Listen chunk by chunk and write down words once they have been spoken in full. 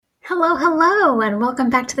Hello, and welcome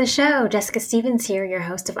back to the show. Jessica Stevens here, your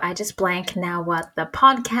host of I Just Blank Now What, the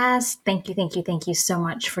podcast. Thank you so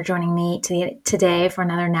much for joining me today for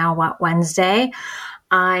another Now What Wednesday.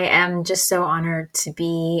 I am just so honored to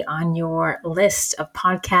be on your list of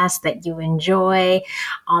podcasts that you enjoy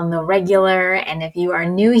on the regular. And if you are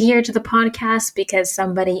new here to the podcast because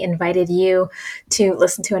somebody invited you to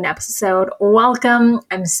listen to an episode, welcome.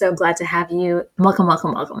 I'm so glad to have you. Welcome.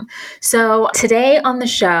 So today on the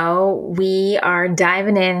show, we are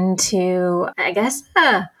diving into,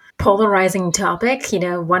 polarizing topic,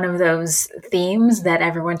 one of those themes that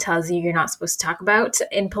everyone tells you you're not supposed to talk about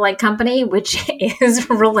in polite company, which is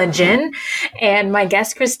religion. And my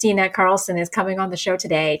guest, Christina Carlson, is coming on the show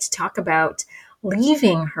today to talk about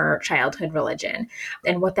leaving her childhood religion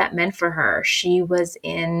and what that meant for her. She was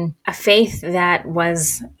in a faith that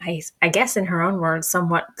was, I guess in her own words,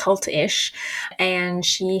 somewhat cult-ish, and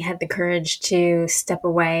she had the courage to step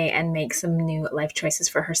away and make some new life choices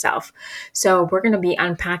for herself. So we're going to be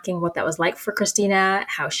unpacking what that was like for Christina,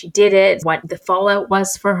 how she did it, what the fallout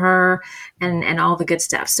was for her, and all the good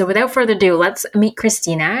stuff. So without further ado, let's meet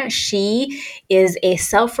Christina. She is a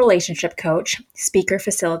self-relationship coach, speaker,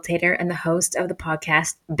 facilitator, and the host of the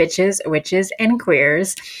podcast Bitches, Witches, and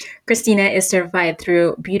Queers. Christina is certified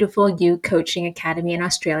through Beautiful You Coaching Academy in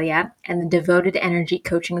Australia and the Devoted Energy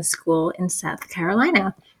Coaching School in South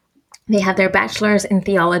Carolina. They have their bachelor's in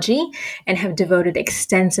theology and have devoted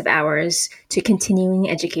extensive hours to continuing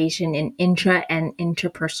education in intra and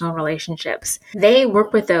interpersonal relationships. They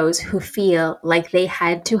work with those who feel like they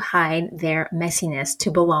had to hide their messiness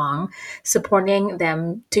to belong, supporting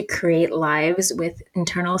them to create lives with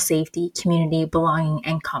internal safety, community, belonging,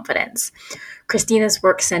 and confidence. Christina's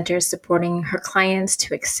work centers supporting her clients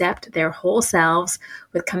to accept their whole selves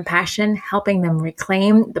with compassion, helping them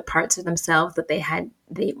reclaim the parts of themselves that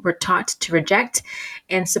they were taught to reject,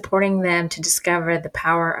 and supporting them to discover the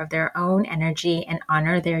power of their own energy and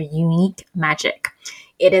honor their unique magic.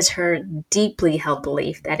 It is her deeply held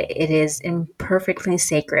belief that it is imperfectly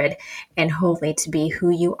sacred and holy to be who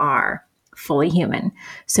you are, fully human.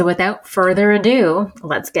 So without further ado,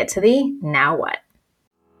 let's get to the now what.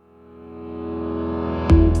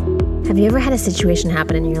 Have you ever had a situation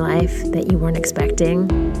happen in your life that you weren't expecting,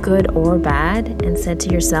 good or bad, and said to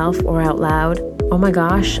yourself or out loud, "Oh my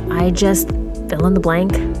gosh, I just fill in the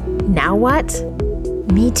blank. Now what?"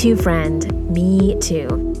 Me too, friend. Me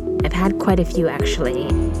too. I've had quite a few actually,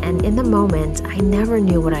 and in the moment, I never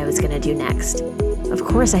knew what I was going to do next. Of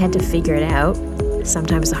course, I had to figure it out,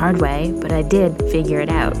 sometimes the hard way, but I did figure it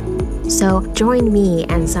out. So join me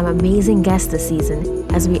and some amazing guests this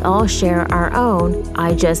season as we all share our own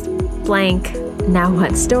I just blank now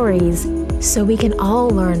what stories, so we can all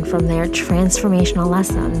learn from their transformational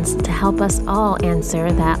lessons to help us all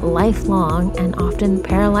answer that lifelong and often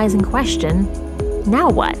paralyzing question, now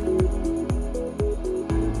what?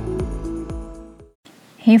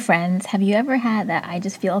 Hey friends, have you ever had that I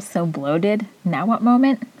just feel so bloated, now what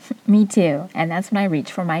moment? Me too, and that's when I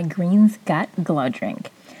reach for my Greens Gut Glow Drink.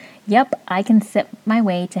 Yep, I can sip my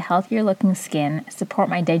way to healthier looking skin, support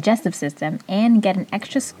my digestive system, and get an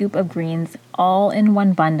extra scoop of greens all in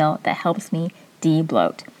one bundle that helps me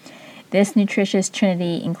de-bloat. This nutritious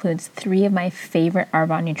trinity includes 3 of my favorite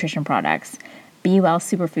Arbonne nutrition products: Be Well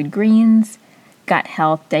Superfood Greens, Gut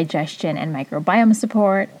Health, Digestion, and Microbiome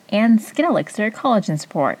Support, and Skin Elixir Collagen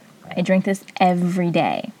Support. I drink this every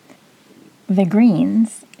day. The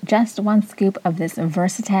greens, just 1 scoop of this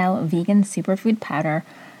versatile vegan superfood powder,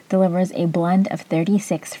 delivers a blend of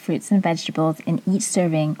 36 fruits and vegetables in each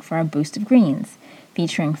serving for a boost of greens,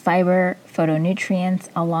 featuring fiber, phytonutrients,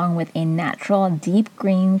 along with a natural deep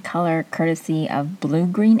green color courtesy of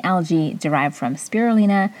blue-green algae derived from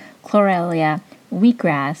spirulina, chlorella,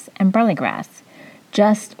 wheatgrass, and barleygrass.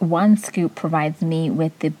 Just 1 scoop provides me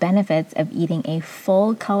with the benefits of eating a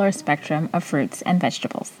full color spectrum of fruits and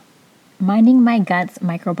vegetables. Minding my gut's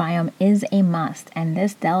microbiome is a must, and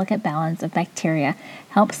this delicate balance of bacteria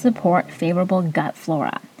helps support favorable gut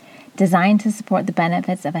flora. Designed to support the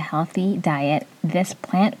benefits of a healthy diet, this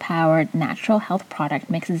plant-powered natural health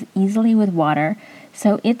product mixes easily with water,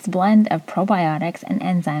 so its blend of probiotics and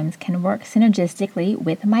enzymes can work synergistically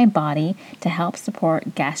with my body to help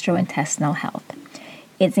support gastrointestinal health.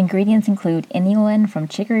 Its ingredients include inulin from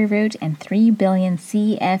chicory root and 3 billion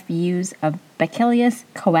CFUs of Bacillus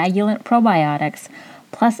coagulant probiotics,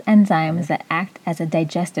 plus enzymes that act as a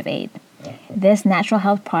digestive aid. This natural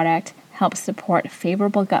health product helps support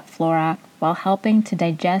favorable gut flora while helping to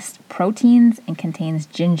digest proteins and contains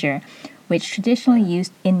ginger, which traditionally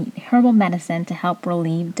used in herbal medicine to help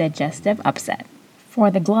relieve digestive upset.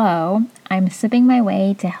 For the glow, I'm sipping my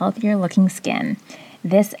way to healthier looking skin.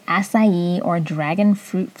 This acai or dragon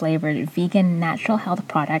fruit flavored vegan natural health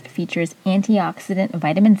product features antioxidant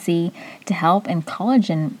vitamin C to help in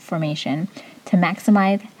collagen formation to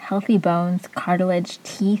maximize healthy bones, cartilage,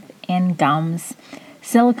 teeth, and gums,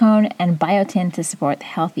 silicone and biotin to support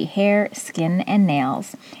healthy hair, skin, and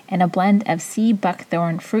nails, and a blend of sea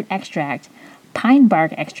buckthorn fruit extract, pine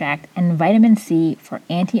bark extract, and vitamin C for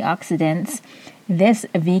antioxidants. This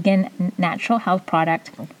vegan natural health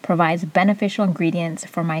product provides beneficial ingredients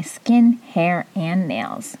for my skin, hair, and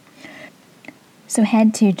nails. So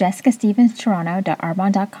head to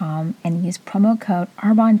jessicastephenstoronto.arbonne.com and use promo code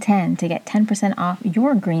ARBON10 to get 10% off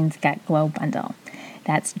your Greens Gut Glow bundle.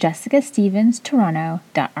 That's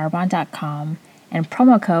jessicastephenstoronto.arbonne.com and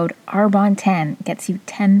promo code ARBON10 gets you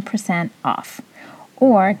 10% off.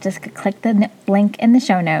 Or just click the link in the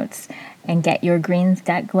show notes and get your Greens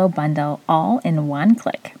Gut Glow bundle all in one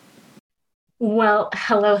click. Well,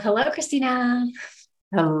 hello, Christina.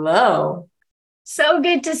 Hello. So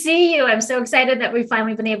good to see you. I'm so excited that we've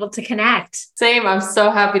finally been able to connect. Same. I'm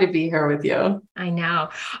so happy to be here with you. I know.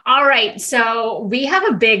 All right. So we have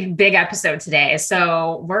a big episode today.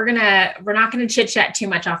 So we're not going to chit chat too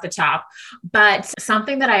much off the top, but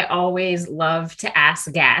something that I always love to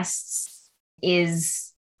ask guests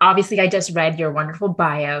is, obviously I just read your wonderful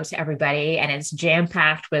bio to everybody and it's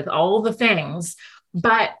jam-packed with all the things,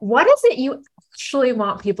 but what is it you actually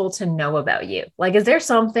want people to know about you? Like, is there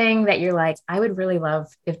something that you're like, I would really love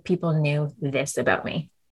if people knew this about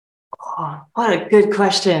me? Oh, what a good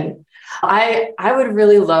question. I would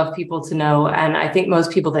really love people to know, and I think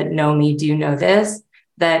most people that know me do know this,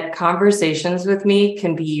 that conversations with me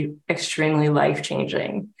can be extremely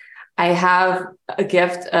life-changing. I have a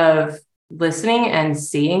gift of listening and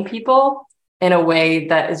seeing people in a way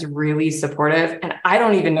that is really supportive. And I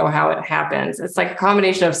don't even know how it happens. It's like a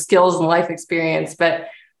combination of skills and life experience, but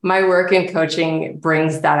my work in coaching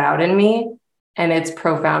brings that out in me, and it's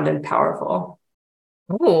profound and powerful.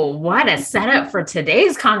 Oh, what a setup for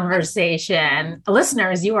today's conversation.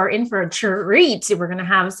 Listeners, you are in for a treat. We're going to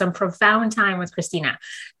have some profound time with Christina.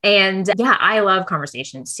 And yeah, I love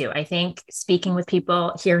conversations too. I think speaking with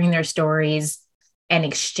people, hearing their stories, and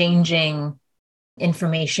exchanging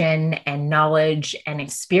information and knowledge and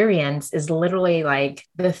experience is literally like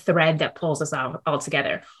the thread that pulls us all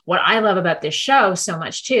together. What I love about this show so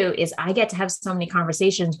much too is I get to have so many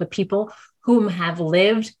conversations with people whom have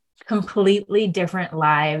lived completely different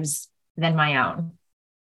lives than my own.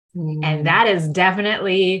 And that is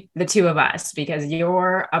definitely the two of us, because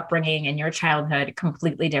your upbringing and your childhood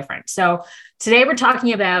completely different. So today we're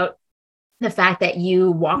talking about the fact that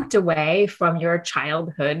you walked away from your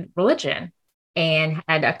childhood religion and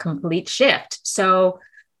had a complete shift. So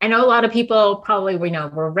I know a lot of people probably,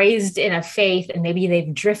 were raised in a faith and maybe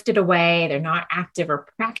they've drifted away. They're not active or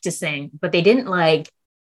practicing, but they didn't like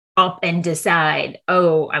up and decide,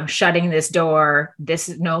 oh, I'm shutting this door.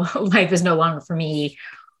 Life is no longer for me.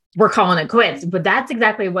 We're calling it quits. But that's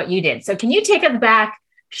exactly what you did. So can you take us back?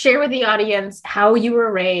 Share with the audience how you were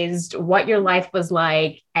raised, what your life was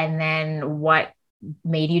like, and then what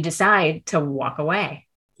made you decide to walk away.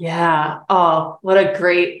 Yeah. Oh, what a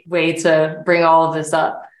great way to bring all of this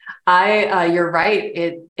up. You're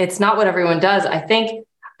right. It's not what everyone does. I think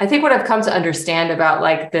what I've come to understand about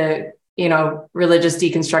like the, religious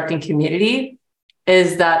deconstructing community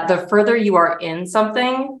is that the further you are in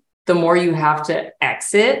something, the more you have to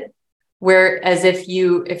exit. Whereas if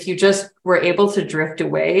you just were able to drift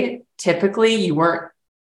away, typically you weren't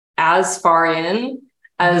as far in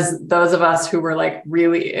as those of us who were like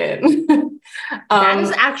really in.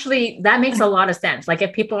 That makes a lot of sense. Like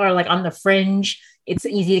if people are like on the fringe, it's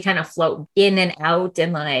easy to kind of float in and out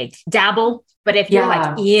and like dabble. But if you're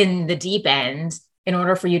like in the deep end, in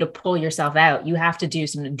order for you to pull yourself out, you have to do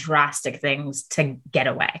some drastic things to get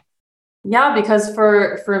away. Yeah, because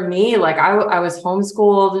for me, like I was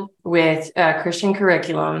homeschooled with a Christian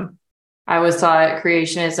curriculum. I was taught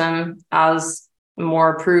creationism as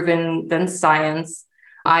more proven than science.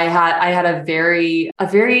 I had a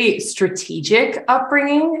very strategic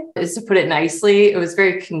upbringing, is to put it nicely. It was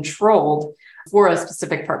very controlled for a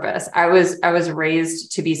specific purpose. I was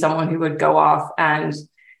raised to be someone who would go off and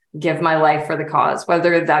give my life for the cause,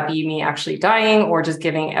 whether that be me actually dying or just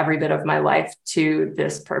giving every bit of my life to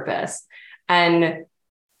this purpose. And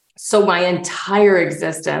so my entire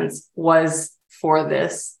existence was for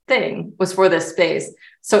this space.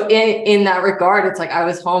 So in that regard, it's like I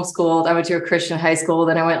was homeschooled. I went to a Christian high school.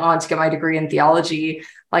 Then I went on to get my degree in theology.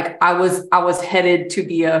 Like I was headed to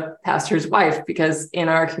be a pastor's wife, because in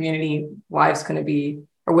our community,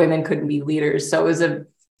 women couldn't be leaders. So it was a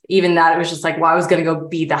even that, it was just like, well, I was going to go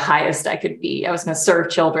be the highest I could be. I was going to serve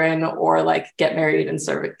children or like get married and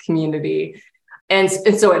serve a community. And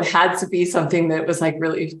so it had to be something that was like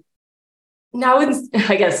really,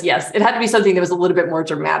 I guess, yes, it had to be something that was a little bit more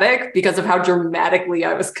dramatic because of how dramatically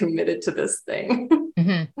I was committed to this thing.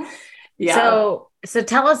 Mm-hmm. Yeah. So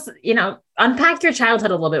tell us, unpack your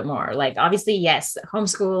childhood a little bit more. Like, obviously, yes,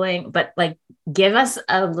 homeschooling, but like, give us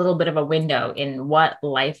a little bit of a window in what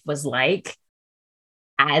life was like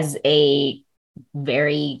as a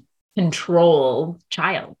very controlled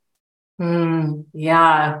child.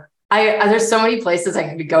 Yeah. There's so many places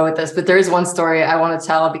I could go with this, but there is one story I want to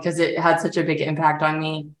tell because it had such a big impact on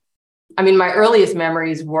me. I mean, my earliest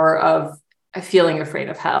memories were of feeling afraid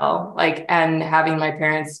of hell, like, and having my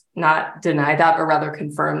parents not deny that, but rather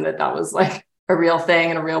confirm that that was like a real thing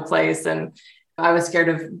and a real place. And I was scared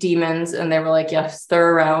of demons and they were like, yes,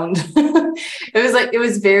 they're around. It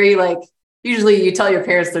was very like, usually you tell your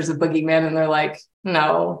parents there's a boogeyman and they're like,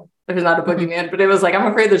 no, there's not a boogeyman, but it was like, I'm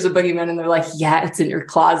afraid there's a boogeyman. And they're like, yeah, it's in your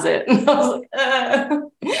closet. And I was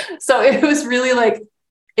like, So it was really like,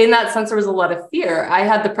 in that sense, there was a lot of fear. I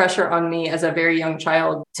had the pressure on me as a very young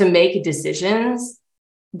child to make decisions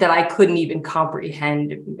that I couldn't even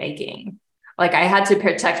comprehend making. Like I had to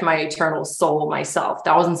protect my eternal soul myself.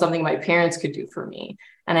 That wasn't something my parents could do for me.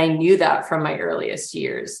 And I knew that from my earliest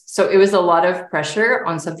years. So it was a lot of pressure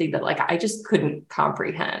on something that like I just couldn't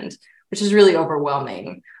comprehend, which is really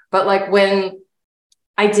overwhelming. But like when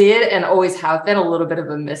I did and always have been a little bit of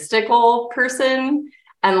a mystical person,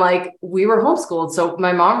 and like we were homeschooled. So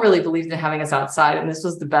my mom really believed in having us outside. And this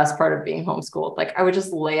was the best part of being homeschooled. Like I would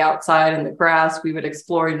just lay outside in the grass. We would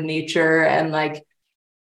explore nature. And like,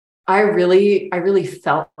 I really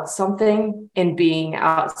felt something in being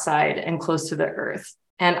outside and close to the earth.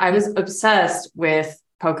 And I was obsessed with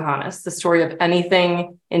Pocahontas, the story of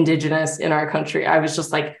anything indigenous in our country. I was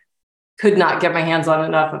just like, could not get my hands on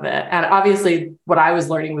enough of it. And obviously what I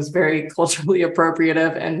was learning was very culturally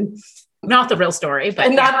appropriative and not the real story,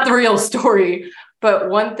 but not the real story.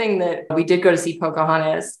 But one thing that we did go to see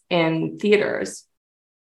Pocahontas in theaters.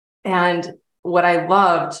 And what I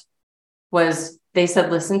loved was they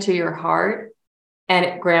said, listen to your heart.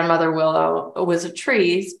 And Grandmother Willow was a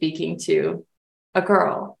tree speaking to a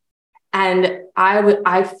girl. And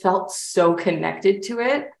I felt so connected to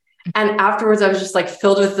it. And afterwards, I was just like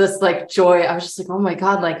filled with this like joy. I was just like, oh my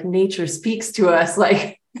God, like nature speaks to us.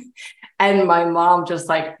 Like, and my mom just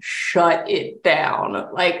like shut it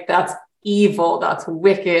down. Like that's evil. That's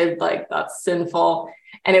wicked. Like that's sinful.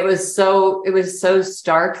 And it was so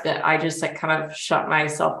stark that I just like kind of shut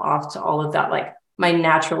myself off to all of that, like my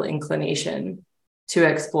natural inclination to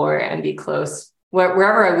explore and be close.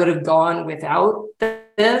 Wherever I would have gone without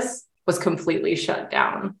this was completely shut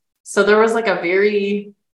down. So there was like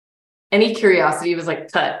any curiosity was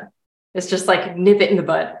like, cut. It's just like nip it in the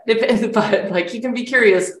bud. Like you can be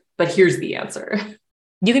curious, but here's the answer.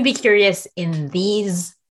 You can be curious in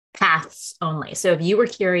these paths only. So if you were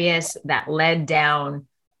curious that led down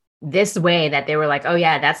this way that they were like, oh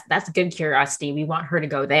yeah, that's good curiosity. We want her to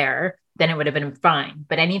go there. Then it would have been fine.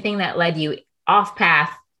 But anything that led you off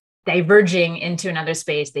path, diverging into another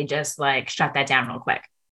space, they just like shut that down real quick.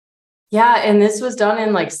 Yeah. And this was done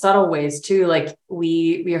in like subtle ways too. Like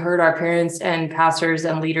we heard our parents and pastors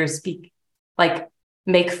and leaders speak, like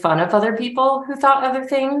make fun of other people who thought other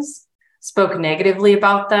things, spoke negatively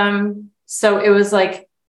about them. So it was like,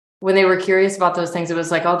 when they were curious about those things, it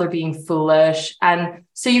was like, oh, they're being foolish. And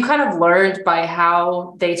so you kind of learned by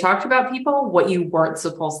how they talked about people, what you weren't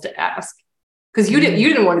supposed to ask. Because you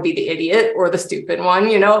didn't want to be the idiot or the stupid one,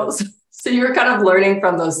 So you were kind of learning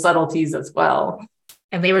from those subtleties as well.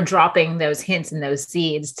 And they were dropping those hints and those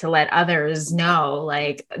seeds to let others know,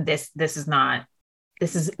 like this is not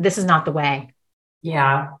the way.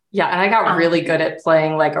 Yeah. Yeah. And I got really good at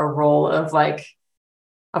playing like a role of like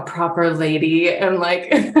a proper lady. And like,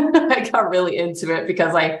 I got really into it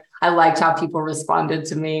because I liked how people responded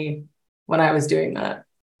to me when I was doing that.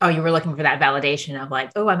 Oh, you were looking for that validation of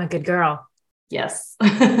like, oh, I'm a good girl. Yes.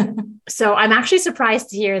 So I'm actually surprised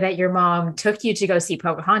to hear that your mom took you to go see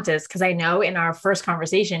Pocahontas, because I know in our first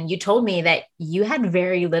conversation, you told me that you had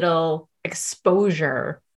very little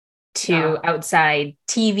exposure to outside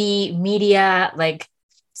TV, media. Like,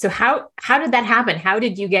 so how did that happen? How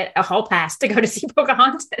did you get a hall pass to go to see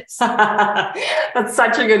Pocahontas? That's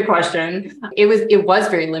such a good question. It was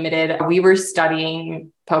very limited. We were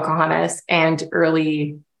studying Pocahontas and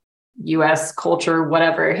early US culture,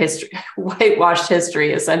 whatever, history, whitewashed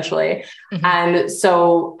history, essentially. Mm-hmm. And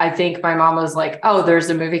so I think my mom was like, oh, there's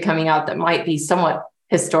a movie coming out that might be somewhat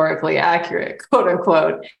historically accurate, quote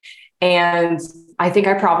unquote. And I think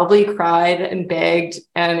I probably cried and begged,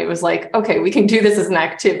 and it was like, okay, we can do this as an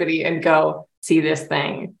activity and go see this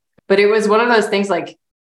thing. But it was one of those things like,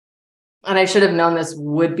 and I should have known this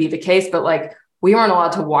would be the case, but like we weren't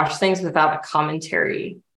allowed to watch things without a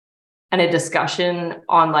commentary and a discussion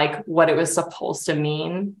on like what it was supposed to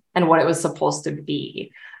mean and what it was supposed to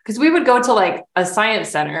be. Because we would go to like a science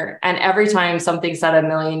center, and every time something said a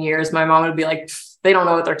million years, my mom would be like, they don't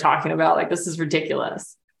know what they're talking about. Like, this is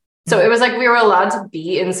ridiculous. So it was like we were allowed to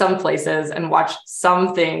be in some places and watch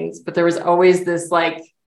some things, but there was always this like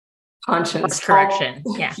conscience correction.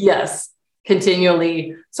 Yeah. Yes,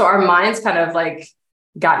 continually. So our minds kind of like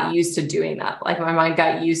got used to doing that. Like my mind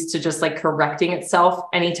got used to just like correcting itself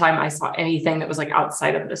anytime I saw anything that was like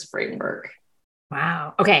outside of this framework.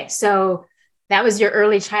 Wow. Okay. So that was your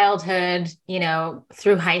early childhood,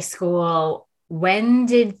 through high school. When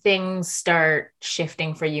did things start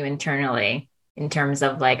shifting for you internally in terms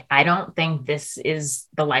of like, I don't think this is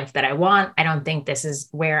the life that I want. I don't think this is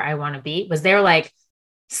where I want to be. Was there like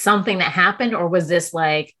something that happened, or was this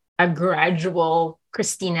like a gradual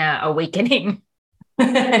Christina awakening?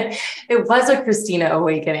 It was a Christina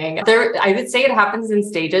awakening. I would say it happens in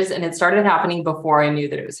stages, and it started happening before I knew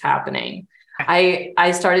that it was happening.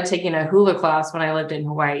 I started taking a hula class when I lived in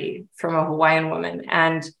Hawaii from a Hawaiian woman,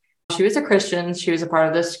 and she was a Christian. She was a part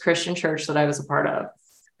of this Christian church that I was a part of.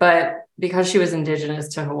 But because she was indigenous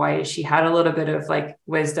to Hawaii, she had a little bit of like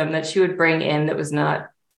wisdom that she would bring in that was not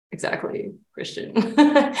exactly Christian.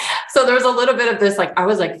 So there was a little bit of this, like I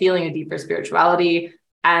was like feeling a deeper spirituality,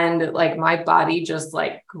 and like my body just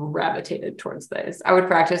like gravitated towards this. I would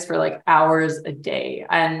practice for like hours a day,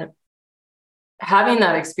 and having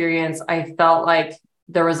that experience, I felt like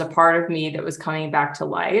there was a part of me that was coming back to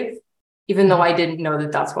life, even though I didn't know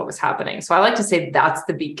that that's what was happening. So I like to say that's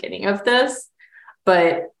the beginning of this.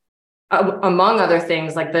 But among other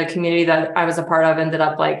things, like the community that I was a part of ended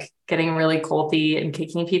up like getting really culty and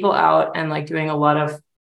kicking people out and like doing a lot of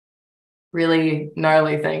really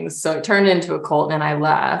gnarly things. So it turned into a cult, and I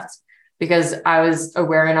left because I was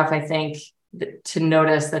aware enough, I think, to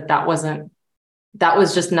notice that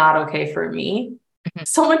was just not okay for me.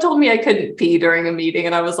 Someone told me I couldn't pee during a meeting,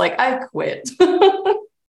 and I was like, I quit.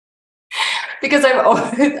 Because I've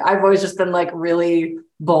always just been like really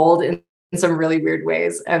bold in some really weird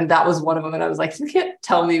ways. And that was one of them. And I was like, you can't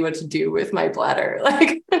tell me what to do with my bladder.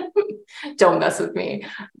 Like, don't mess with me.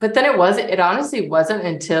 But then it honestly wasn't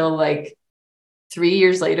until like 2 or 3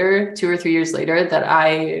 years later, that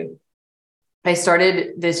I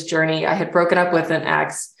started this journey. I had broken up with an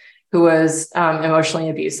ex who was emotionally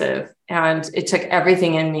abusive, and it took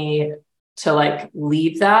everything in me to like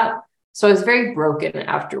leave that. So I was very broken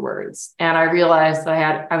afterwards, and I realized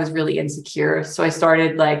that I was really insecure. So I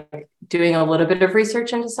started like doing a little bit of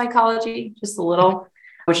research into psychology, just a little,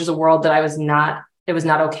 which is a world that it was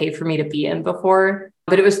not okay for me to be in before,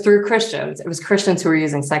 but it was through Christians. It was Christians who were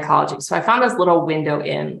using psychology. So I found this little window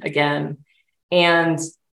in again, and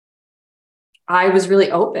I was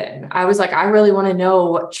really open. I was like, I really want to know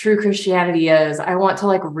what true Christianity is. I want to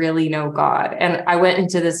like really know God. And I went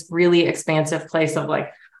into this really expansive place of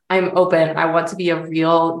like, I'm open. I want to be a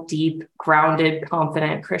real deep, grounded,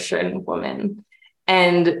 confident Christian woman.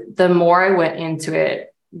 And the more I went into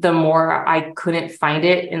it, the more I couldn't find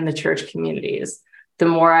it in the church communities. The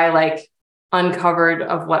more I like uncovered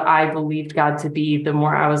of what I believed God to be, the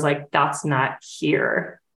more I was like, that's not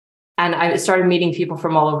here. And I started meeting people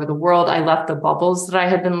from all over the world. I left the bubbles that I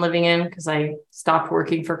had been living in because I stopped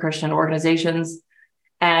working for Christian organizations.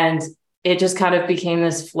 And it just kind of became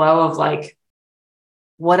this flow of like,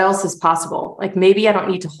 what else is possible? Like, maybe I don't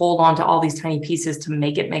need to hold on to all these tiny pieces to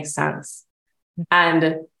make it make sense.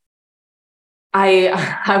 And I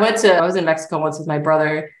was in Mexico once with my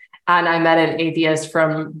brother, and I met an atheist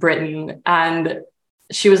from Britain. And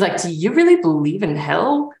she was like, do you really believe in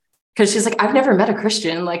hell? Because she's like, I've never met a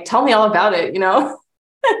Christian. Like, tell me all about it,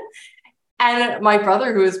 And my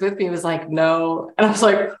brother who was with me was like, no. And I was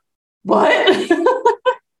like, what?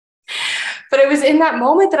 But it was in that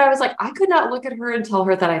moment that I was like, I could not look at her and tell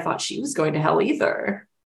her that I thought she was going to hell either.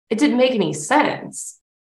 It didn't make any sense.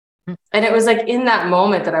 And it was like in that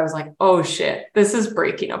moment that I was like, oh shit, this is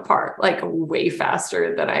breaking apart like way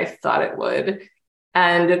faster than I thought it would.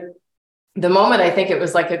 And the moment I think it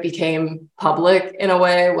was like it became public in a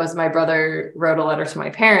way was my brother wrote a letter to my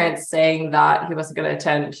parents saying that he wasn't going to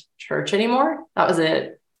attend church anymore. That was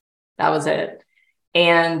it.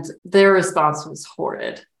 And their response was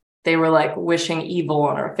horrid. They were like wishing evil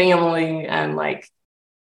on our family, and like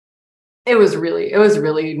it was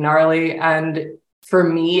really gnarly. And for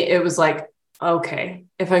me, it was like, okay,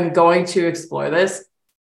 if I'm going to explore this,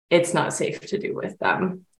 it's not safe to do with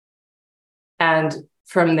them. And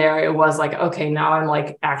from there, it was like, okay, now I'm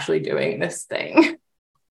like actually doing this thing.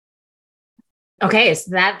 Okay.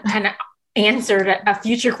 So that kind of answered a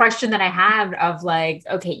future question that I had of like,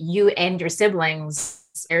 okay, you and your siblings,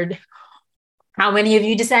 how many of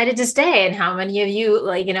you decided to stay and how many of you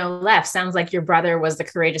like, left? Sounds like your brother was the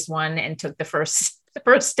courageous one and took the first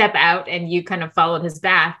step out and you kind of followed his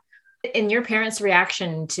path. In your parents'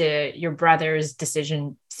 reaction to your brother's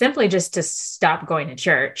decision, simply just to stop going to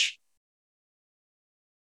church,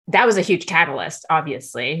 that was a huge catalyst,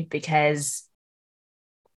 obviously, because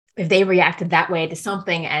if they reacted that way to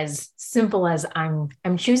something as simple as I'm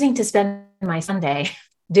choosing to spend my Sunday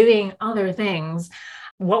doing other things,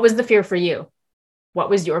 what was the fear for you? What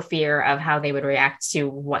was your fear of how they would react to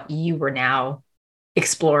what you were now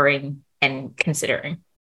exploring and considering?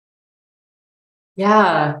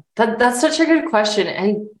 Yeah, that's such a good question.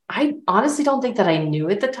 And I honestly don't think that I knew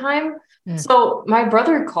at the time. So my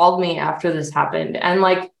brother called me after this happened, and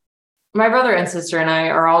like my brother and sister and I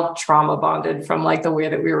are all trauma bonded from like the way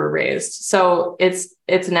that we were raised. So it's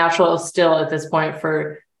natural still at this point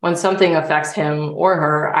for when something affects him or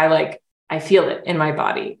her, I feel it in my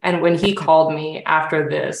body. And when he called me after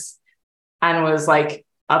this and was like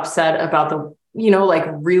upset about the, like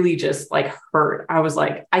really just like hurt, I was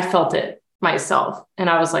like, I felt it myself. And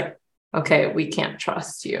I was like, okay, we can't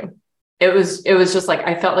trust you. It was just like,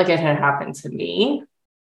 I felt like it had happened to me.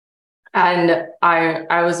 And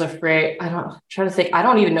I was afraid. I'm trying to think. I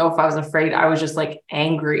don't even know if I was afraid. I was just like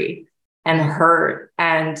angry and hurt.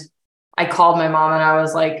 And I called my mom and I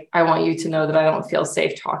was like, I want you to know that I don't feel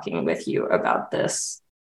safe talking with you about this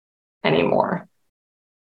anymore.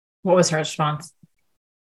 What was her response?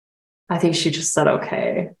 I think she just said,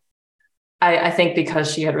 okay. I think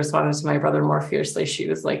because she had responded to my brother more fiercely, she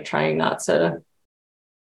was like trying not to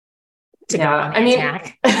go on the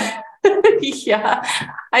attack. Yeah.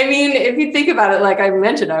 I mean, if you think about it, like I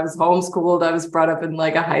mentioned, I was homeschooled. I was brought up in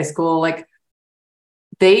like a high school. Like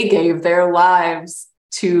they gave their lives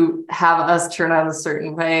to have us turn out a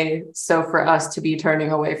certain way. So for us to be turning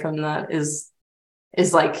away from that is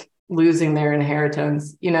like losing their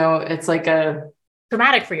inheritance. It's like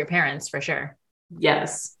traumatic for your parents for sure.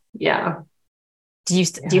 Yes. Yeah. Do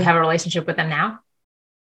you have a relationship with them now?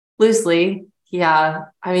 Loosely. Yeah.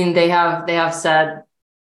 I mean, they have said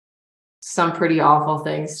some pretty awful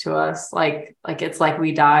things to us. Like it's like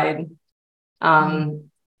we died.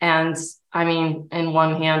 And I mean, in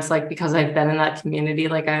one hand, it's like, because I've been in that community,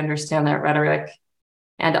 like I understand that rhetoric.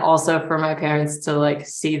 And also for my parents to like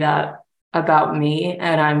see that about me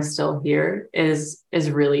and I'm still here is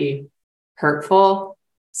really hurtful.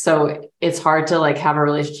 So it's hard to like have a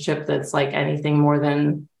relationship that's like anything more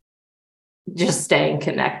than just staying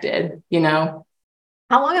connected, How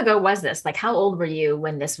long ago was this? Like, how old were you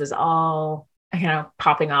when this was all,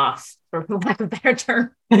 popping off, for lack of a better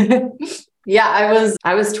term? Yeah,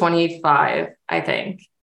 I was 25, I think,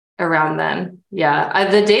 around then. Yeah,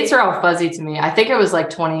 the dates are all fuzzy to me. I think it was like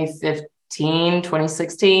 2015,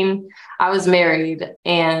 2016. I was married.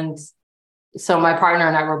 And so my partner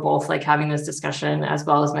and I were both like having this discussion, as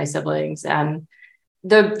well as my siblings. And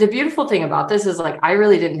the beautiful thing about this is like, I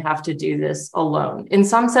really didn't have to do this alone. In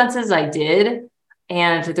some senses, I did.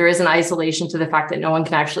 And there is an isolation to the fact that no one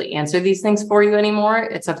can actually answer these things for you anymore.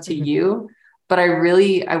 It's up to you. But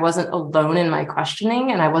I wasn't alone in my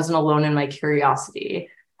questioning, and I wasn't alone in my curiosity.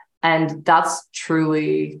 And that's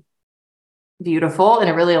truly beautiful. And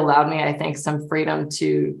it really allowed me, I think, some freedom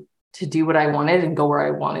to do what I wanted and go where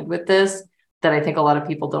I wanted with this, that I think a lot of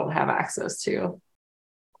people don't have access to.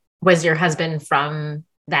 Was your husband from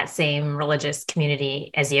that same religious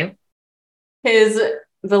community as you? His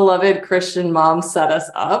beloved Christian mom set us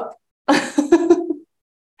up. I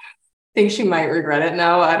think she might regret it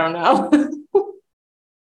now. I don't know.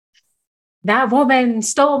 That woman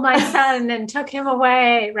stole my son and took him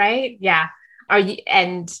away, right? Yeah.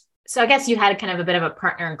 And so I guess you had kind of a bit of a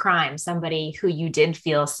partner in crime, somebody who you did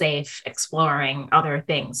feel safe exploring other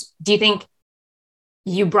things. Do you think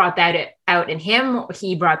you brought that out in him, or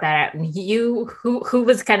he brought that out in you? Who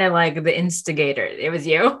was kind of like the instigator? It was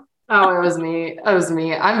you? Oh, it was me. It was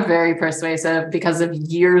me. I'm very persuasive because of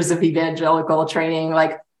years of evangelical training.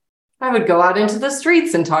 Like I would go out into the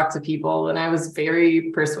streets and talk to people, and I was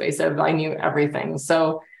very persuasive. I knew everything.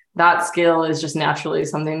 So that skill is just naturally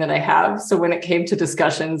something that I have. So when it came to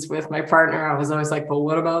discussions with my partner, I was always like, well,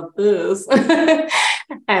 what about this?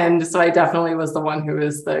 And so I definitely was the one who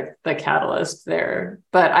was the catalyst there.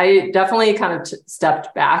 But I definitely kind of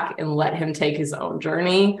stepped back and let him take his own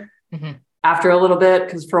journey after a little bit.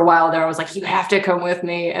 Because for a while there, I was like, you have to come with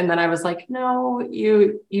me. And then I was like, no,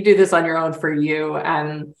 you do this on your own for you.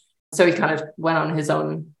 And so he kind of went on his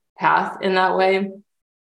own path in that way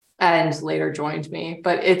and later joined me.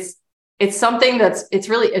 But it's something it's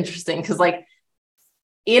really interesting because like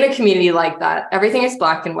in a community like that, everything is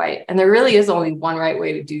black and white, and there really is only one right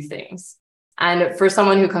way to do things. And for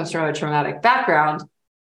someone who comes from a traumatic background,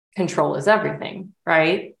 control is everything,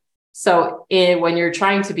 right? So when you're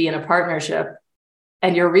trying to be in a partnership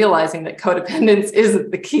and you're realizing that codependence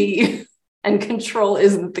isn't the key and control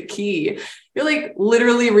isn't the key, you're like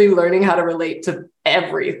literally relearning how to relate to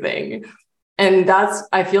everything. And that's,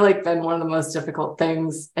 I feel like, been one of the most difficult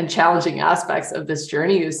things and challenging aspects of this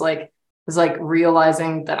journey is like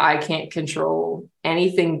realizing that I can't control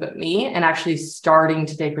anything but me and actually starting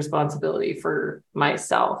to take responsibility for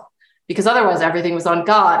myself. Because otherwise everything was on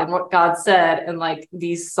God and what God said and like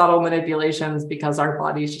these subtle manipulations because our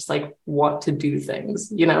bodies just like want to do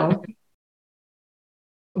things, you know?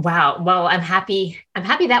 Wow. Well, I'm happy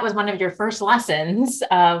that was one of your first lessons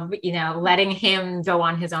of, letting him go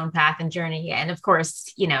on his own path and journey. And of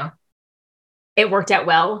course, it worked out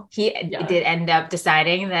well. He did end up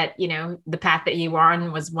deciding that, the path that you were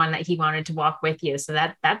on was one that he wanted to walk with you. So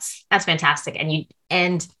that's fantastic.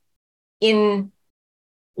 And in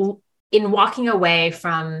walking away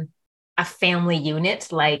from a family unit,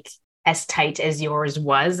 like as tight as yours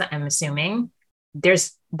was, I'm assuming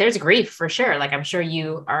there's grief for sure. Like, I'm sure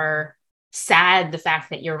you are sad the fact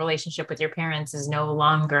that your relationship with your parents is no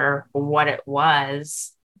longer what it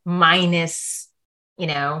was, minus,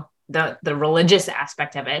 the religious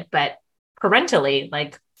aspect of it, but parentally,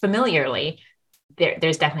 like familiarly,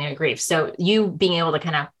 there's definitely a grief. So you being able to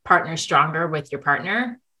kind of partner stronger with your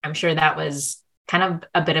partner, I'm sure that was kind of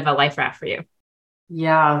a bit of a life raft for you.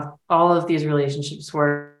 Yeah, all of these relationships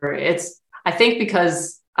I think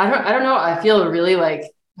because I don't know, I feel really like,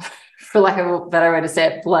 for lack of a better way to say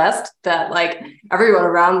it, blessed that like everyone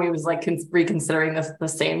around me was like reconsidering this at the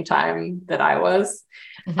same time that I was.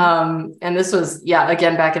 Mm-hmm. And this was,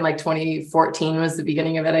 again, back in like 2014 was the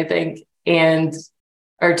beginning of it, I think,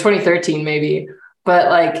 or 2013 maybe, but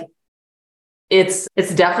like, it's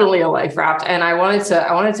definitely a life raft. And I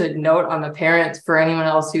wanted to note on the parents for anyone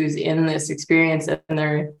else who's in this experience and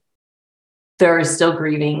they're still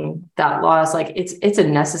grieving that loss. Like it's a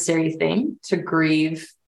necessary thing to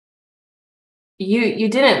grieve. You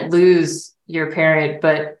didn't lose your parent,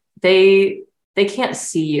 but they can't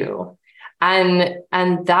see you. And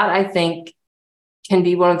that I think can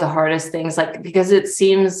be one of the hardest things, like, because it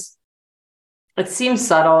seems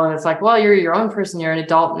subtle and it's like, well, you're your own person, you're an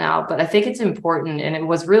adult now. But I think it's important. And it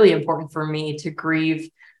was really important for me to grieve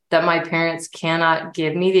that my parents cannot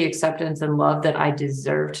give me the acceptance and love that I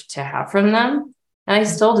deserved to have from them. And I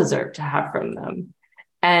still deserve to have from them.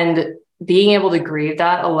 And being able to grieve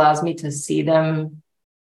that allows me to see them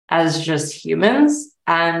as just humans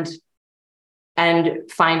and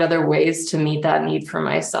find other ways to meet that need for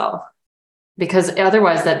myself. Because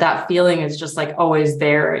otherwise that feeling is just like always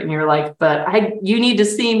there. And you're like, but you need to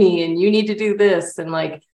see me and you need to do this. And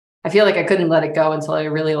like, I feel like I couldn't let it go until I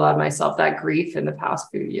really allowed myself that grief in the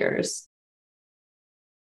past few years.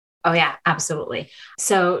 Oh yeah, absolutely.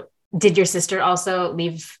 So did your sister also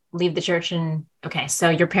leave the church? And okay, so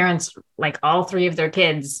your parents, like all three of their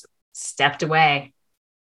kids, stepped away.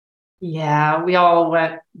 Yeah, we all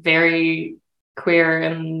went very queer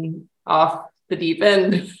and off the deep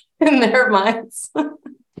end in their minds.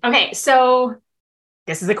 Okay, so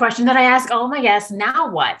this is a question that I ask all my guests.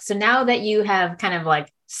 Now what? So now that you have kind of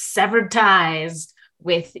like severed ties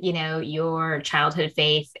with, your childhood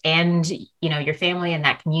faith and, your family and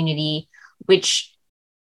that community, which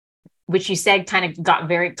you said kind of got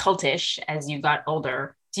very cultish as you got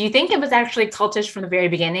older. Do you think it was actually cultish from the very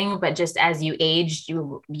beginning, but just as you aged,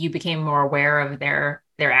 you became more aware of their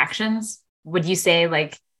actions? Would you say,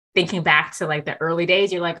 like, thinking back to like the early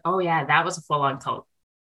days, you're like, oh yeah, that was a full-on cult?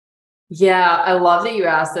 Yeah, I love that you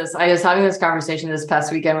asked this. I was having this conversation this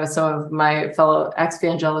past weekend with some of my fellow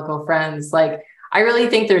ex-evangelical friends. Like, I really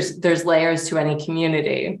think there's layers to any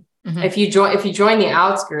community. Mm-hmm. If you join the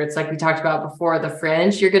outskirts, like we talked about before, the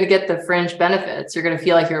fringe, you're going to get the fringe benefits. You're going to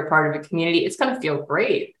feel like you're a part of a community. It's going to feel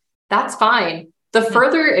great. That's fine. The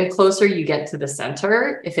further and closer you get to the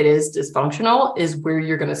center, if it is dysfunctional, is where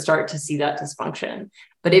you're going to start to see that dysfunction.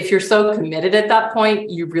 But if you're so committed at that point,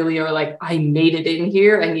 you really are like, I made it in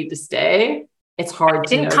here, I need to stay. It's hard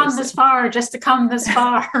to didn't come this far just to come this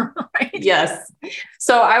far. Right? Yes.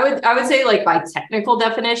 So I would say, like, by technical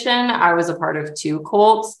definition, I was a part of two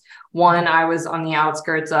cults. One I was on the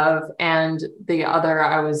outskirts of, and the other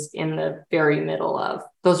I was in the very middle of.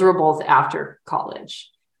 Those were both after college.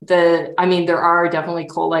 There are definitely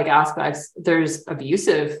cult-like aspects. There's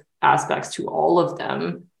abusive aspects to all of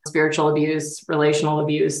them. spiritual abuse, relational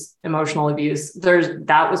abuse, emotional abuse.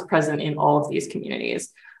 That was present in all of these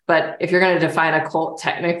communities. But if you're going to define a cult,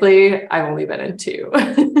 technically, I've only been in two.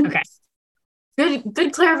 Okay.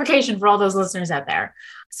 Good clarification for all those listeners out there.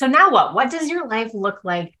 So now what? What does your life look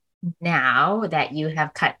like now that you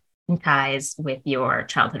have cut ties with your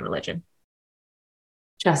childhood religion?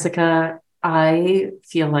 Jessica, I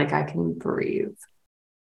feel like I can breathe.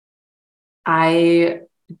 I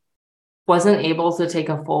wasn't able to take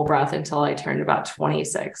a full breath until I turned about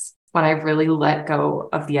 26, when I really let go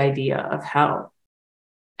of the idea of hell.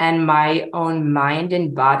 And my own mind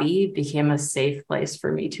and body became a safe place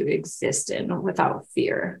for me to exist in without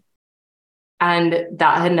fear. And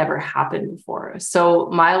that had never happened before. So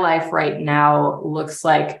my life right now looks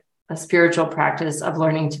like a spiritual practice of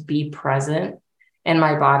learning to be present in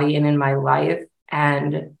my body and in my life,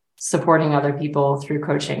 and supporting other people through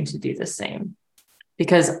coaching to do the same.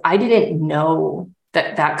 Because I didn't know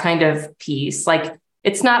that kind of peace, like,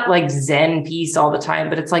 it's not like Zen peace all the time,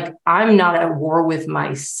 but it's like, I'm not at war with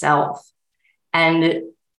myself. And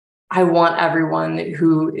I want everyone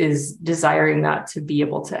who is desiring that to be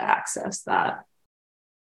able to access that.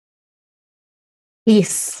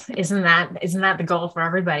 Peace. Isn't that the goal for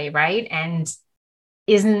everybody, right? And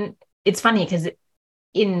it's funny because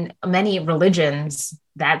in many religions,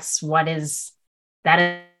 that is what is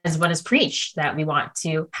preached, that we want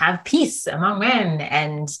to have peace among men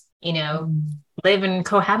and, live and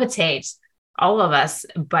cohabitate, all of us,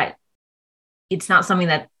 but it's not something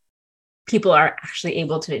that people are actually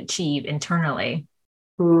able to achieve internally.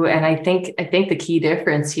 Ooh, and I think the key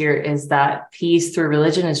difference here is that peace through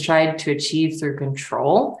religion is tried to achieve through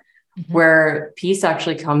control, where peace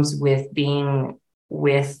actually comes with being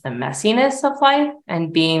with the messiness of life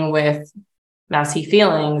and being with messy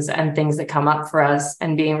feelings and things that come up for us,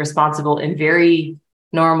 and being responsible in very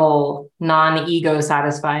normal, non-ego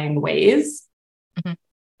satisfying ways.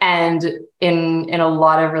 And in a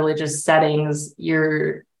lot of religious settings,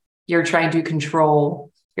 you're trying to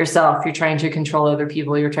control yourself, you're trying to control other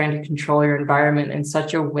people, you're trying to control your environment in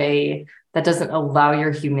such a way that doesn't allow your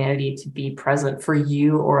humanity to be present for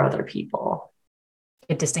you or other people.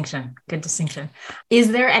 Good distinction.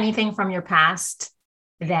 Is there anything from your past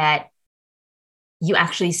that you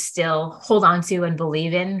actually still hold on to and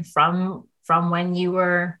believe in from when you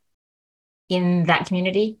were in that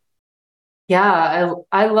community? Yeah,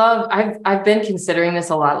 I've been considering this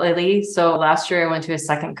a lot lately. So last year I went to a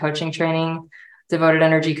second coaching training, devoted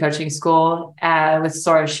energy coaching school with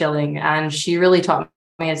Sora Schilling. And she really taught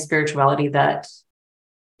me a spirituality that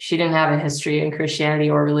she didn't have a history in Christianity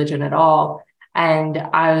or religion at all. And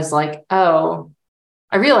I was like, oh,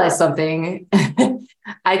 I realized something.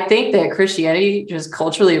 I think that Christianity just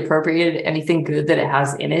culturally appropriated anything good that it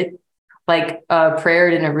has in it. Like prayer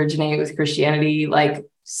didn't originate with Christianity. Like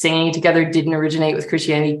singing together didn't originate with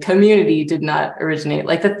Christianity. Community did not originate.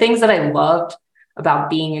 Like the things that I loved about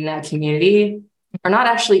being in that community are not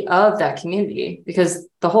actually of that community, because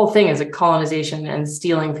the whole thing is a colonization and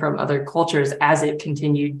stealing from other cultures as it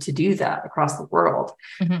continued to do that across the world.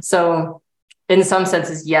 So in some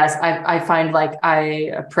senses, yes, I find like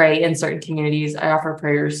I pray in certain communities. I offer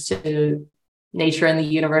prayers to nature and the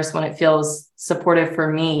universe when it feels supportive for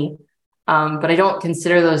me. But I don't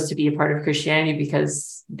consider those to be a part of Christianity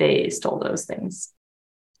because they stole those things.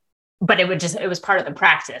 But it was part of the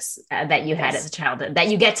practice that you had as a child that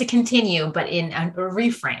you get to continue, but in a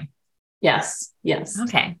reframe. Yes.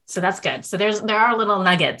 Okay. So that's good. So there are little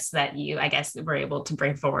nuggets that you, I guess, were able to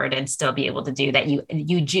bring forward and still be able to do that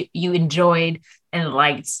you enjoyed and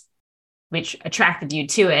liked, which attracted you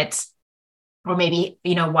to it, or maybe,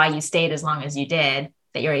 why you stayed as long as you did,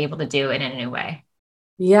 that you're able to do it in a new way.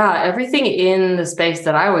 Yeah, everything in the space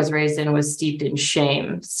that I was raised in was steeped in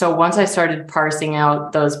shame. So once I started parsing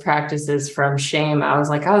out those practices from shame, I was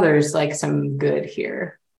like, oh, there's like some good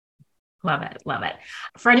here. Love it.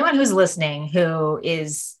 For anyone who's listening, who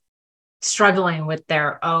is struggling with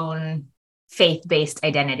their own faith-based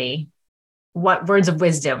identity, what words of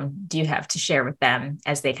wisdom do you have to share with them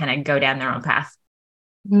as they kind of go down their own path?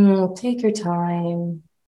 Take your time.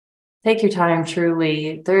 Take your time,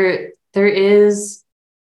 truly. There is,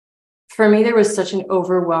 for me, there was such an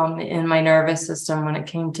overwhelm in my nervous system when it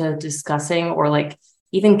came to discussing or like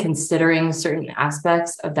even considering certain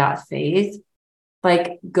aspects of that faith.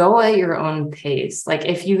 Like, go at your own pace. Like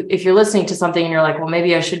if you're listening to something and you're like, well,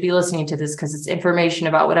 maybe I should be listening to this because it's information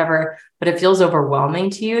about whatever, but it feels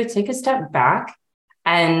overwhelming to you, take a step back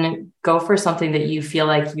and go for something that you feel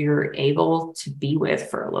like you're able to be with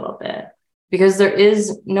for a little bit, because there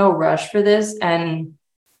is no rush for this. And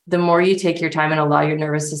the more you take your time and allow your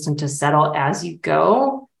nervous system to settle as you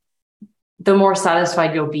go, the more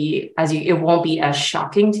satisfied you'll be it won't be as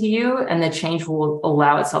shocking to you, and the change will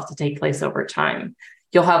allow itself to take place over time.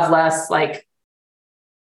 You'll have less like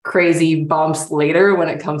crazy bumps later when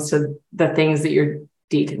it comes to the things that you're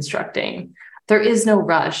deconstructing. There is no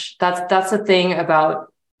rush. That's the thing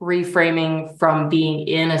about reframing from being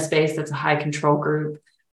in a space that's a high control group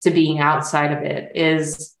to being outside of it,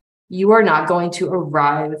 is you are not going to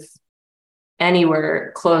arrive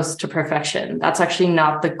anywhere close to perfection. That's actually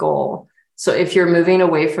not the goal. So if you're moving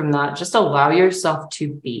away from that, just allow yourself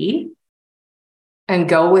to be and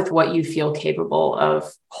go with what you feel capable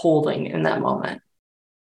of holding in that moment.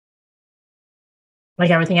 Like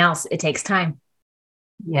everything else, it takes time.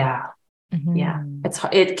 Yeah. Mm-hmm. Yeah.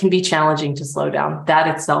 It can be challenging to slow down. That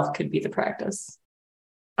itself could be the practice.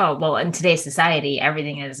 Oh, well, in today's society,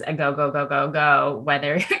 everything is a go, go, go, go, go,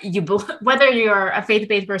 whether you're a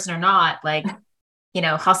faith-based person or not. Like,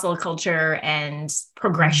 hustle culture and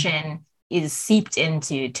progression is seeped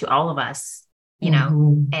into all of us,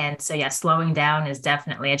 and so slowing down is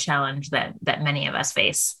definitely a challenge that many of us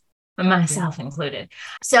face, myself included.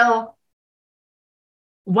 So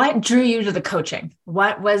what drew you to the coaching?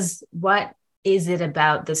 What is it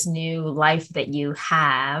about this new life that you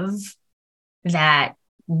have that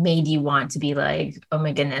made you want to be like, oh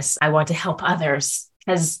my goodness, I want to help others?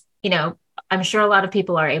 Because, I'm sure a lot of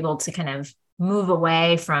people are able to kind of move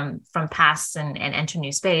away from past and enter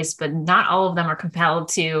new space, but not all of them are compelled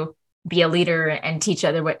to be a leader and teach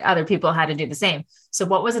other people how to do the same. So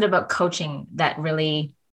what was it about coaching that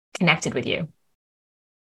really connected with you?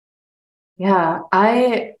 Yeah,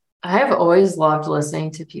 I have always loved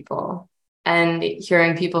listening to people and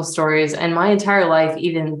hearing people's stories. And my entire life,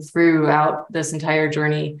 even throughout this entire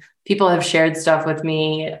journey, people have shared stuff with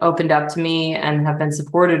me, opened up to me, and have been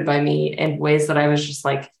supported by me in ways that I was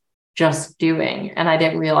just doing. And I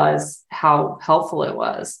didn't realize how helpful it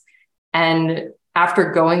was. And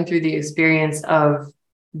after going through the experience of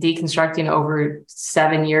deconstructing over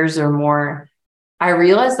 7 years or more, I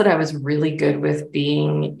realized that I was really good with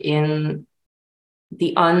being in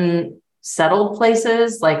the unsettled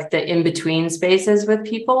places, like the in-between spaces with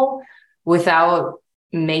people, without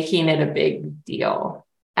making it a big deal.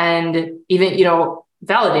 And even,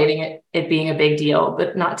 validating it being a big deal,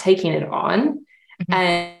 but not taking it on,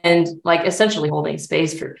 and like essentially holding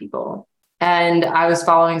space for people. And I was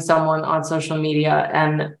following someone on social media,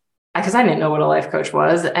 and because I didn't know what a life coach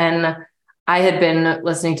was, and I had been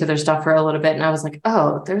listening to their stuff for a little bit, and I was like,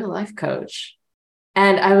 oh, they're a life coach.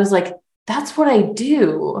 And I was like, that's what I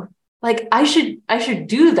do. Like, I should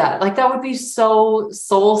do that. Like, that would be so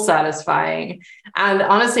soul satisfying. And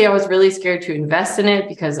honestly, I was really scared to invest in it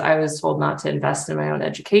because I was told not to invest in my own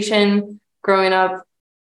education growing up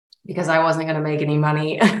because I wasn't going to make any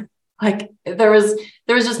money. Like, there was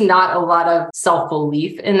just not a lot of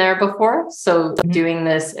self-belief in there before. So doing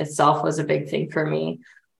this itself was a big thing for me.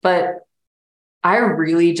 But I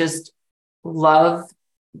really just love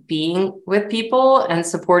being with people and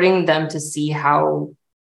supporting them to see how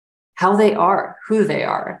they are, who they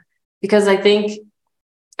are. Because I think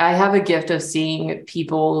I have a gift of seeing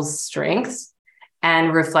people's strengths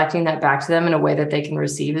and reflecting that back to them in a way that they can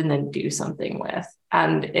receive and then do something with.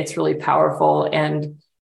 And it's really powerful. And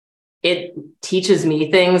it teaches me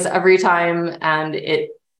things every time, and it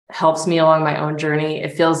helps me along my own journey.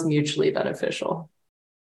 It feels mutually beneficial.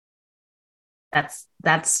 That's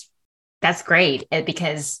great,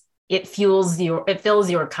 because it fills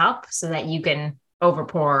your cup so that you can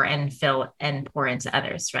overpour and fill and pour into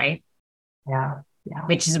others, right? Yeah.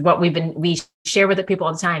 Which is what we share with the people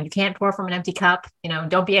all the time. You can't pour from an empty cup.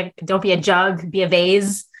 Don't be a jug, be a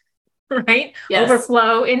vase, right? Yes.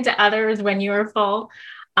 Overflow into others when you're full.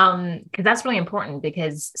 Because that's really important,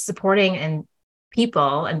 because supporting and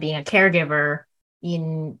people and being a caregiver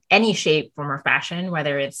in any shape, form, or fashion,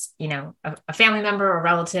 whether it's, a family member or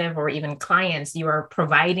relative or even clients, you are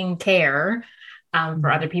providing care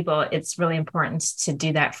for other people. It's really important to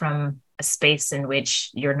do that from a space in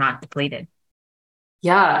which you're not depleted.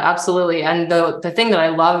 Yeah, absolutely. And the thing that I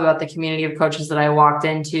love about the community of coaches that I walked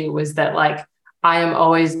into was that, like, I am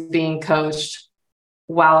always being coached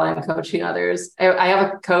while I'm coaching others. I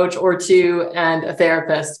have a coach or two and a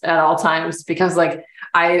therapist at all times, because like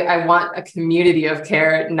I want a community of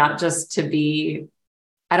care, not just I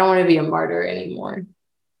don't want to be a martyr anymore.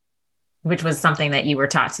 Which was something that you were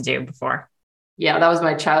taught to do before. Yeah, that was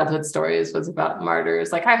my childhood stories, was about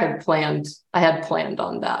martyrs. Like I had planned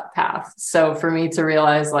on that path. So for me to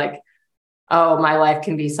realize like, oh, my life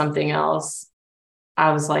can be something else,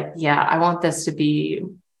 I was like, yeah, I want this to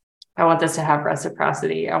have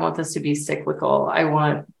reciprocity. I want this to be cyclical. I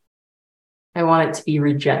want it to be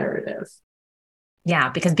regenerative. Yeah,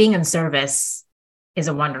 because being in service is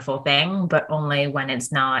a wonderful thing, but only when it's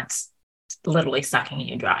not literally sucking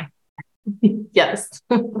you dry. Yes.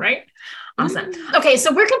 Right? Awesome. Okay,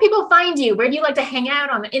 so where can people find you? Where do you like to hang out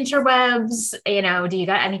on the interwebs? Do you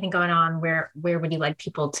got anything going on? Where would you like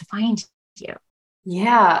people to find you?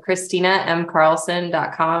 Yeah.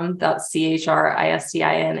 ChristinaMCarlson.com. That's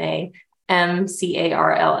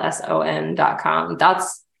ChristinamCarlson.com.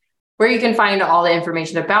 That's where you can find all the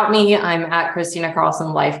information about me. I'm at Christina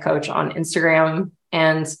Carlson Life Coach on Instagram,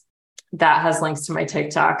 and that has links to my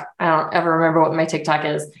TikTok. I don't ever remember what my TikTok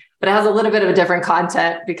is, but it has a little bit of a different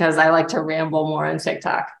content because I like to ramble more on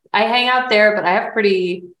TikTok. I hang out there, but I have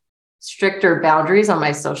pretty stricter boundaries on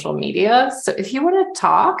my social media. So if you want to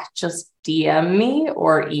talk, just DM me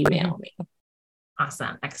or email me.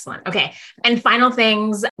 Awesome. Excellent. Okay. And final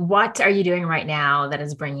things, what are you doing right now that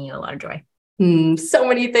is bringing you a lot of joy? So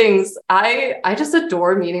many things. I just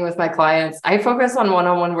adore meeting with my clients. I focus on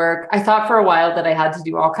one-on-one work. I thought for a while that I had to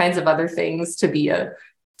do all kinds of other things to be a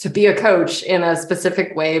coach in a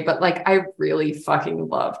specific way, but like, I really fucking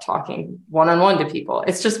love talking one-on-one to people.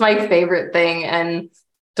 It's just my favorite thing and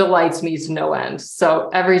delights me to no end.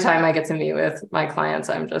 So every time I get to meet with my clients,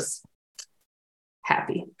 I'm just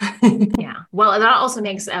happy. Yeah. Well, that also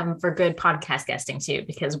makes for good podcast guesting too,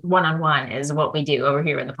 because one-on-one is what we do over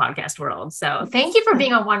here in the podcast world. So thank you for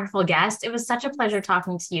being a wonderful guest. It was such a pleasure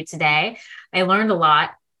talking to you today. I learned a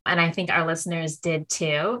lot, and I think our listeners did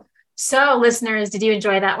too. So listeners, did you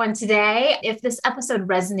enjoy that one today? If this episode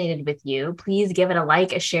resonated with you, please give it a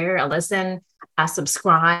like, a share, a listen, a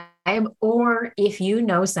subscribe, or if you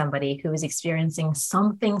know somebody who is experiencing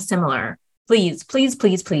something similar, please, please,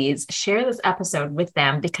 please, please share this episode with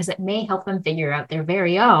them because it may help them figure out their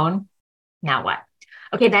very own now what.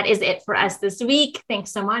 Okay, that is it for us this week.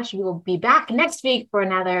 Thanks so much. We will be back next week for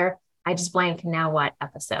another I Just Blank Now What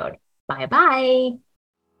episode. Bye-bye.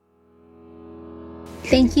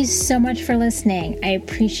 Thank you so much for listening. I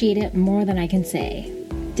appreciate it more than I can say.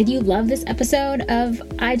 Did you love this episode of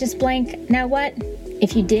I Just Blank Now What?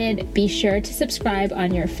 If you did, be sure to subscribe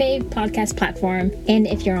on your fave podcast platform. And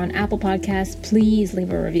if you're on Apple Podcasts, please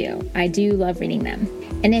leave a review. I do love reading them.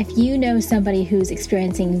 And if you know somebody who's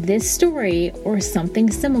experiencing this story or something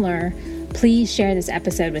similar, please share this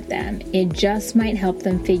episode with them. It just might help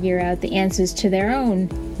them figure out the answers to their own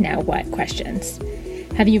now what questions.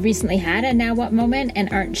 Have you recently had a now what moment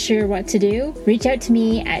and aren't sure what to do? Reach out to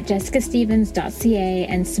me at jessicastevens.ca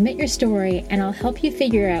and submit your story, and I'll help you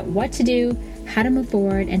figure out what to do, how to move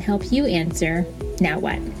forward, and help you answer now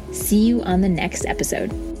what. See you on the next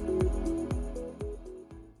episode.